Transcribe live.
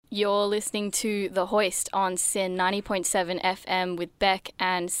You're listening to The Hoist on Sin 90.7 FM with Bec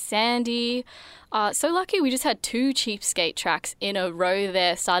and Sandie. So lucky we just had two Cheapskate tracks in a row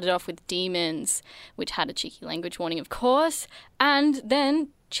there. Started off with Demons, which had a cheeky language warning, of course, and then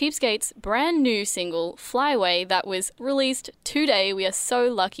Cheapskate's brand new single, Fly Away, that was released today. We are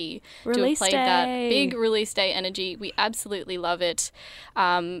so lucky to have played that. Big release day energy. We absolutely love it.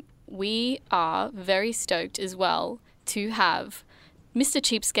 We are very stoked as well to have Mr.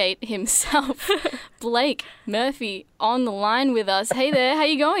 Cheapskate himself, Blake Murphy, on the line with us. Hey there, how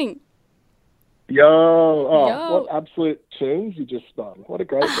you going? Yo, what absolute tunes you just spun. What a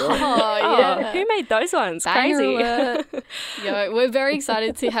great day. Oh, yeah. Who made those ones? Banger Crazy. alert. Yo, we're very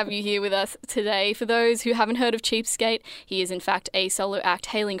excited to have you here with us today. For those who haven't heard of Cheapskate, he is in fact a solo act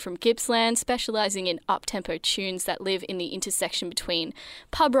hailing from Gippsland, specialising in up-tempo tunes that live in the intersection between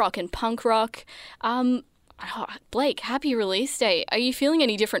pub rock and punk rock. Blake, happy release day. Are you feeling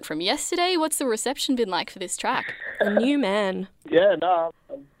any different from yesterday? What's the reception been like for this track? A new man. Yeah, no,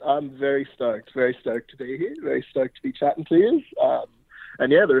 I'm very stoked to be here, very stoked to be chatting to you.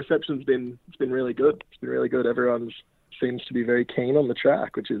 And yeah, the reception's been really good. It's been really good. Everyone's seems to be very keen on the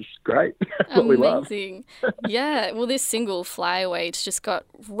track, which is great. That's what we love. Amazing. Yeah, well, this single, Fly Away, it's just got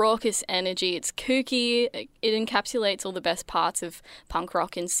raucous energy. It's kooky. It encapsulates all the best parts of punk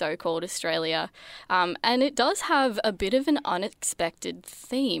rock in so-called Australia. And it does have a bit of an unexpected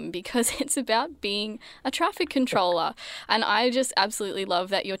theme because it's about being a traffic controller. And I just absolutely love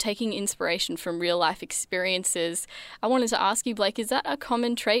that you're taking inspiration from real-life experiences. I wanted to ask you, Blake, is that a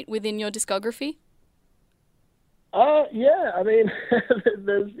common trait within your discography? Yeah, I mean,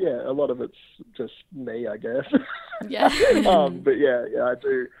 there's, a lot of it's just me, I guess. Yeah. But yeah, I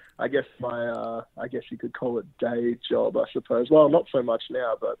do, I guess I guess you could call it day job, I suppose. Well, not so much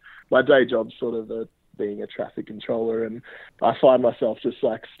now, but my day job's sort of being a traffic controller, and I find myself just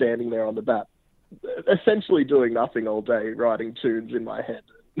like standing there on the bat, essentially doing nothing all day, writing tunes in my head,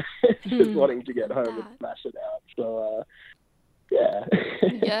 just wanting to get home and smash it out. So, yeah.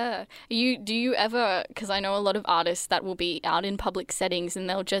 Yeah. Do you ever, because I know a lot of artists that will be out in public settings and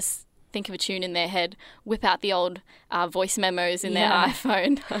they'll just think of a tune in their head, whip out the old voice memos in their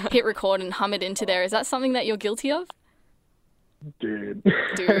iPhone, hit record and hum it into there. Is that something that you're guilty of? Dude.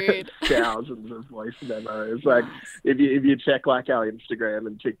 Thousands of voice memos. Like, if you check like our Instagram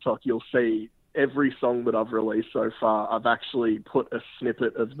and TikTok, you'll see every song that I've released so far, I've actually put a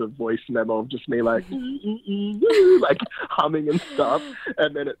snippet of the voice memo of just me like, like humming and stuff,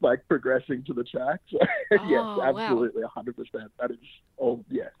 and then it's like progressing to the track. So, yes, absolutely, 100%. That is all,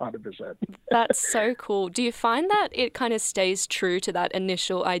 100%. That's so cool. Do you find that it kind of stays true to that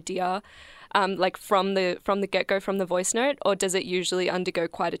initial idea, like from the get-go, from the voice note, or does it usually undergo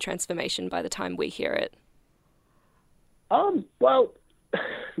quite a transformation by the time we hear it? Well,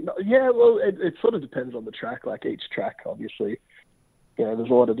 yeah, well, it sort of depends on the track. Like each track, obviously, there's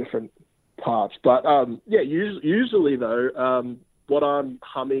a lot of different parts. But usually though, what I'm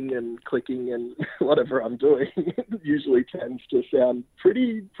humming and clicking and whatever I'm doing usually tends to sound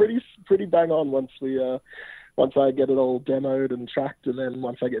pretty bang on once I get it all demoed and tracked, and then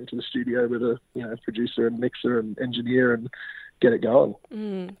once I get into the studio with a producer and mixer and engineer and get it going.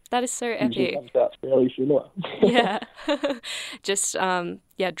 That is so epic. Usually comes out fairly similar. Yeah. Just,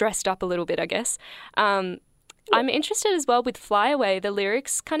 dressed up a little bit, I guess. I'm interested as well with Fly Away. The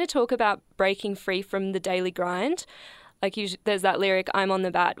lyrics kind of talk about breaking free from the daily grind. Like there's that lyric, I'm on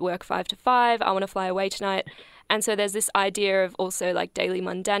the bat, work 5 to 5, I want to fly away tonight. And so there's this idea of also like daily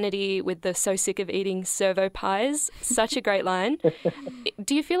mundanity with the so sick of eating servo pies. Such a great line.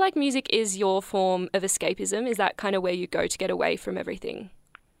 Do you feel like music is your form of escapism? Is that kind of where you go to get away from everything?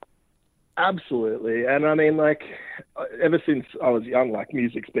 Absolutely. And I mean, like, ever since I was young, like,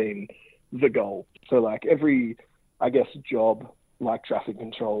 music's been the goal. So like every, I guess, job like traffic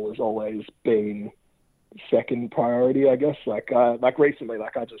control has always been second priority, I guess. Like recently,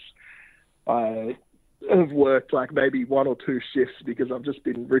 like I have worked like maybe 1 or 2 shifts because I've just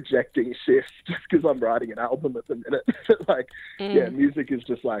been rejecting shifts just because I'm writing an album at the minute. Music is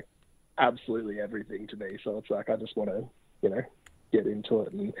just like absolutely everything to me. So it's like I just want to, get into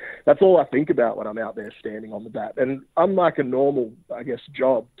it, and that's all I think about when I'm out there standing on the bat. And unlike a normal, I guess,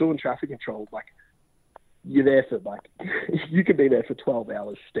 job doing traffic control, like you're there for like, you could be there for 12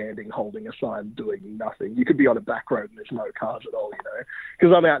 hours standing, holding a sign, doing nothing. You could be on a back road and there's no cars at all, you know.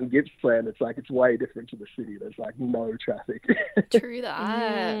 Because I'm out in Gippsland, it's like, it's way different to the city. There's like no traffic. True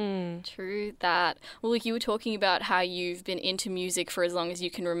that. True that. Well, look, you were talking about how you've been into music for as long as you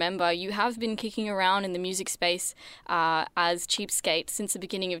can remember. You have been kicking around in the music space as Cheapskate since the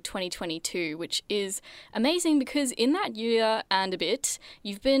beginning of 2022, which is amazing because in that year and a bit,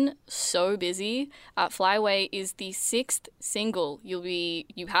 you've been so busy. Flyaway is the 6th single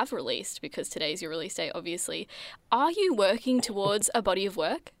you have released, because today's your release date, obviously. Are you working towards a body of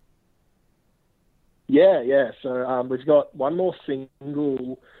work? Yeah. So we've got one more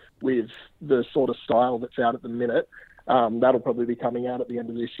single with the sort of style that's out at the minute. That'll probably be coming out at the end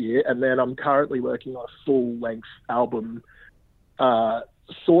of this year. And then I'm currently working on a full-length album,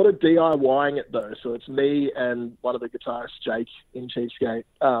 sort of DIYing it though. So it's me and one of the guitarists, Jake, in Cheapskate.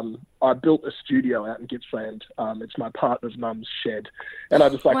 I built a studio out in Gippsland. It's my partner's mum's shed. And I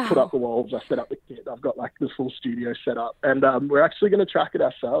just put up the walls. I set up the kit. I've got like the full studio set up. And we're actually going to track it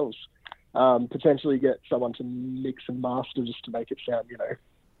ourselves. Potentially get someone to mix and master just to make it sound, you know,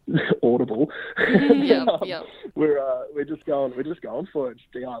 audible. Yep. We're just going for it. It's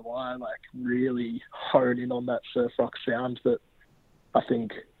DIY, like really hone in on that surf rock sound that I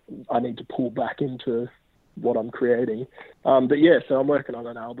think I need to pull back into what I'm creating. But yeah, so I'm working on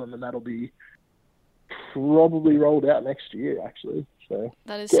an album and that'll be probably rolled out next year, actually. So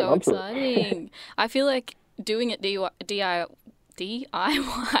that is so exciting. I feel like doing it DIY,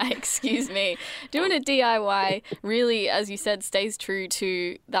 excuse me, doing it DIY really, as you said, stays true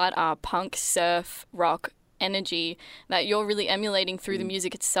to that punk surf rock energy that you're really emulating through the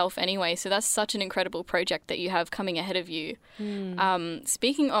music itself anyway. So that's such an incredible project that you have coming ahead of you.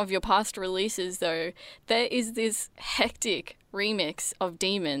 Speaking of your past releases though, there is this hectic remix of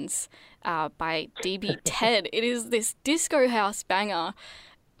Demons by DB Ted. It is this disco house banger.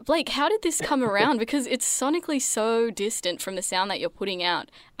 Blake, how did this come around? Because it's sonically so distant from the sound that you're putting out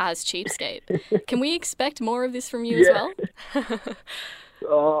as Cheapskate. Can we expect more of this from you as well?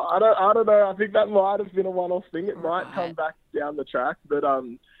 Oh, I don't know. I think that might have been a one-off thing. It might come back down the track, but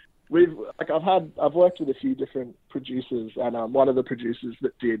I've worked with a few different producers, and one of the producers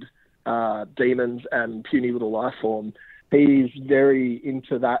that did Demons and Puny Little Lifeform, he's very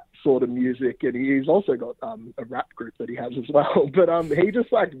into that sort of music, and he's also got a rap group that he has as well. But he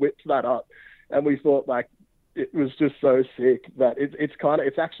just like whipped that up, and we thought like it was just so sick that it's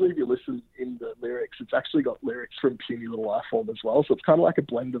actually, if you listen in the lyrics, it's actually got lyrics from Puny Little Lifeform as well. So it's kind of like a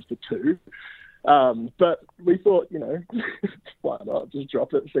blend of the two. But we thought, you know, why not just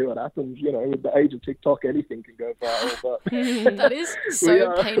drop it and see what happens? You know, with the age of TikTok, anything can go viral. But that is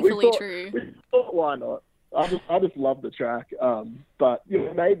so painfully true. We thought, why not? I just love the track. But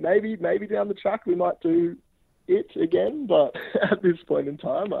you know, maybe down the track we might do it again, but at this point in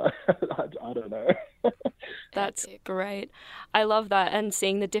time, I don't know. That's great. I love that, and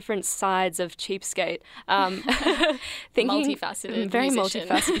seeing the different sides of Cheapskate. Multifaceted, very musician.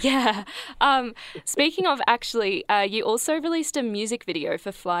 multifaceted. Yeah. Speaking of, actually, you also released a music video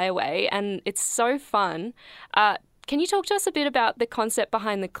for Flyaway, and it's so fun. Can you talk to us a bit about the concept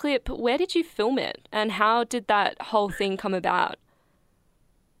behind the clip? Where did you film it, and how did that whole thing come about?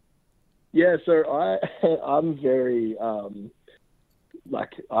 Yeah, so I'm very I'm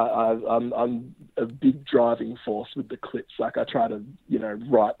a big driving force with the clips. Like I try to, you know,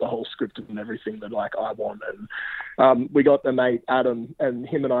 write the whole script and everything that like I want. And we got the mate Adam, and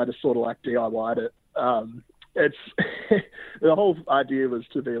him and I just sort of like DIY'd it. It's the whole idea was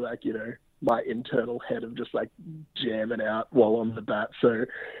to be like, you know, my internal head of just like jamming out while on the bat. So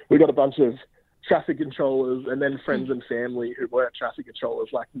we got a bunch of traffic controllers and then friends and family who weren't traffic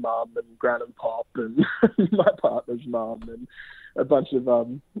controllers, like mum and gran and pop and my partner's mum and a bunch of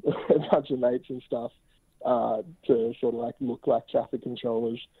mates and stuff to sort of like look like traffic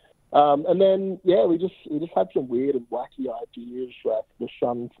controllers. And then we just had some weird and wacky ideas, like the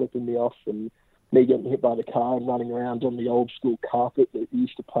sun flipping me off and me getting hit by the car and running around on the old school carpet that we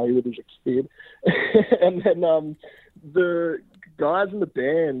used to play with as a kid. And then the guys in the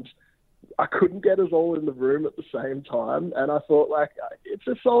band, I couldn't get us all in the room at the same time. And I thought, like, it's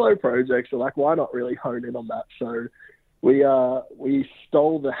a solo project, so, like, why not really hone in on that? So we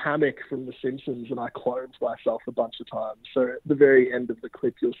stole the hammock from The Simpsons and I cloned myself a bunch of times. So at the very end of the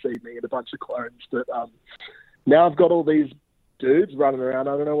clip, you'll see me in a bunch of clones. But now I've got all these dudes running around.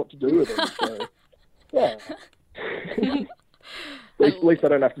 I don't know what to do with them. So, yeah. At least I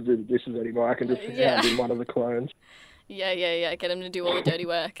don't have to do the dishes anymore. I can just hand in one of the clones. Yeah. Get them to do all the dirty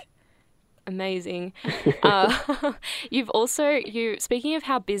work. Amazing. Speaking of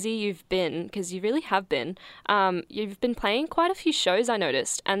how busy you've been, because you really have been, you've been playing quite a few shows, I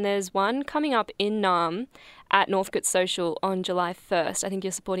noticed, and there's one coming up in Naarm at Northcote Social on July 1st. I think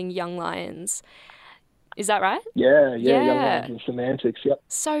you're supporting Young Lions. Is that right? Yeah, Young Lions and Semantics, yep.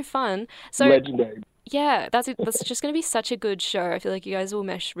 So fun. So legendary. Yeah, that's just going to be such a good show. I feel like you guys will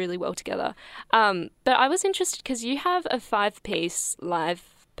mesh really well together. But I was interested because you have a 5-piece live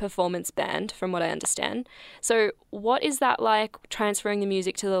performance band, from what I understand. So what is that like, transferring the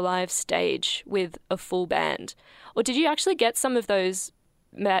music to the live stage with a full band? Or did you actually get some of those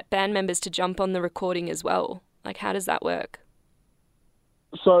band members to jump on the recording as well? Like, how does that work?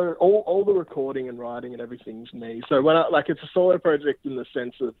 So all the recording and writing and everything's me. So when it's a solo project in the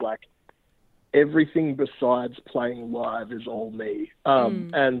sense of like everything besides playing live is all me.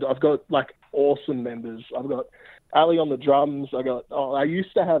 And I've got like awesome members. I've got Ali on the drums. I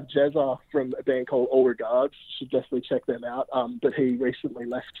used to have Jezza from a band called All Regards. Should definitely check them out. But he recently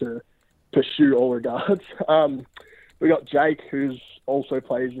left to pursue All Regards. We got Jake, who's also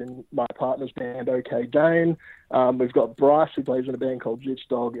plays in my partner's band, OK Dane. We've got Bryce, who plays in a band called Zitch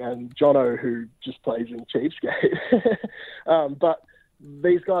Dog, and Jono, who just plays in Cheapskate. But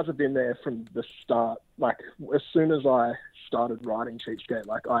these guys have been there from the start. Like, as soon as I started writing Cheapskate,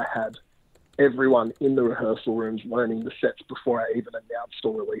 like, I had everyone in the rehearsal rooms learning the sets before I even announced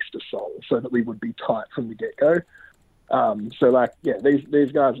or released a song, so that we would be tight from the get-go.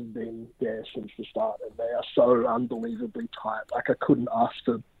 These guys have been there since the start, and they are so unbelievably tight. Like, I couldn't ask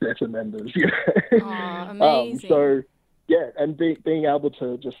for better members, you know. Oh, amazing. And being able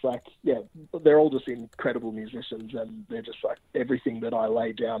to just they're all just incredible musicians, and they're just like everything that I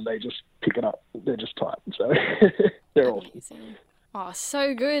lay down, they just pick it up. They're just tight, so they're awesome. Oh,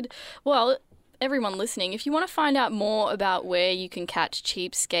 so good. Well, everyone listening, if you want to find out more about where you can catch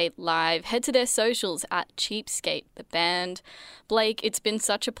Cheapskate live, head to their socials at Cheapskate, the band. Blake, it's been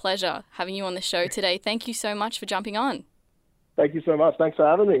such a pleasure having you on the show today. Thank you so much for jumping on. Thank you so much. Thanks for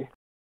having me.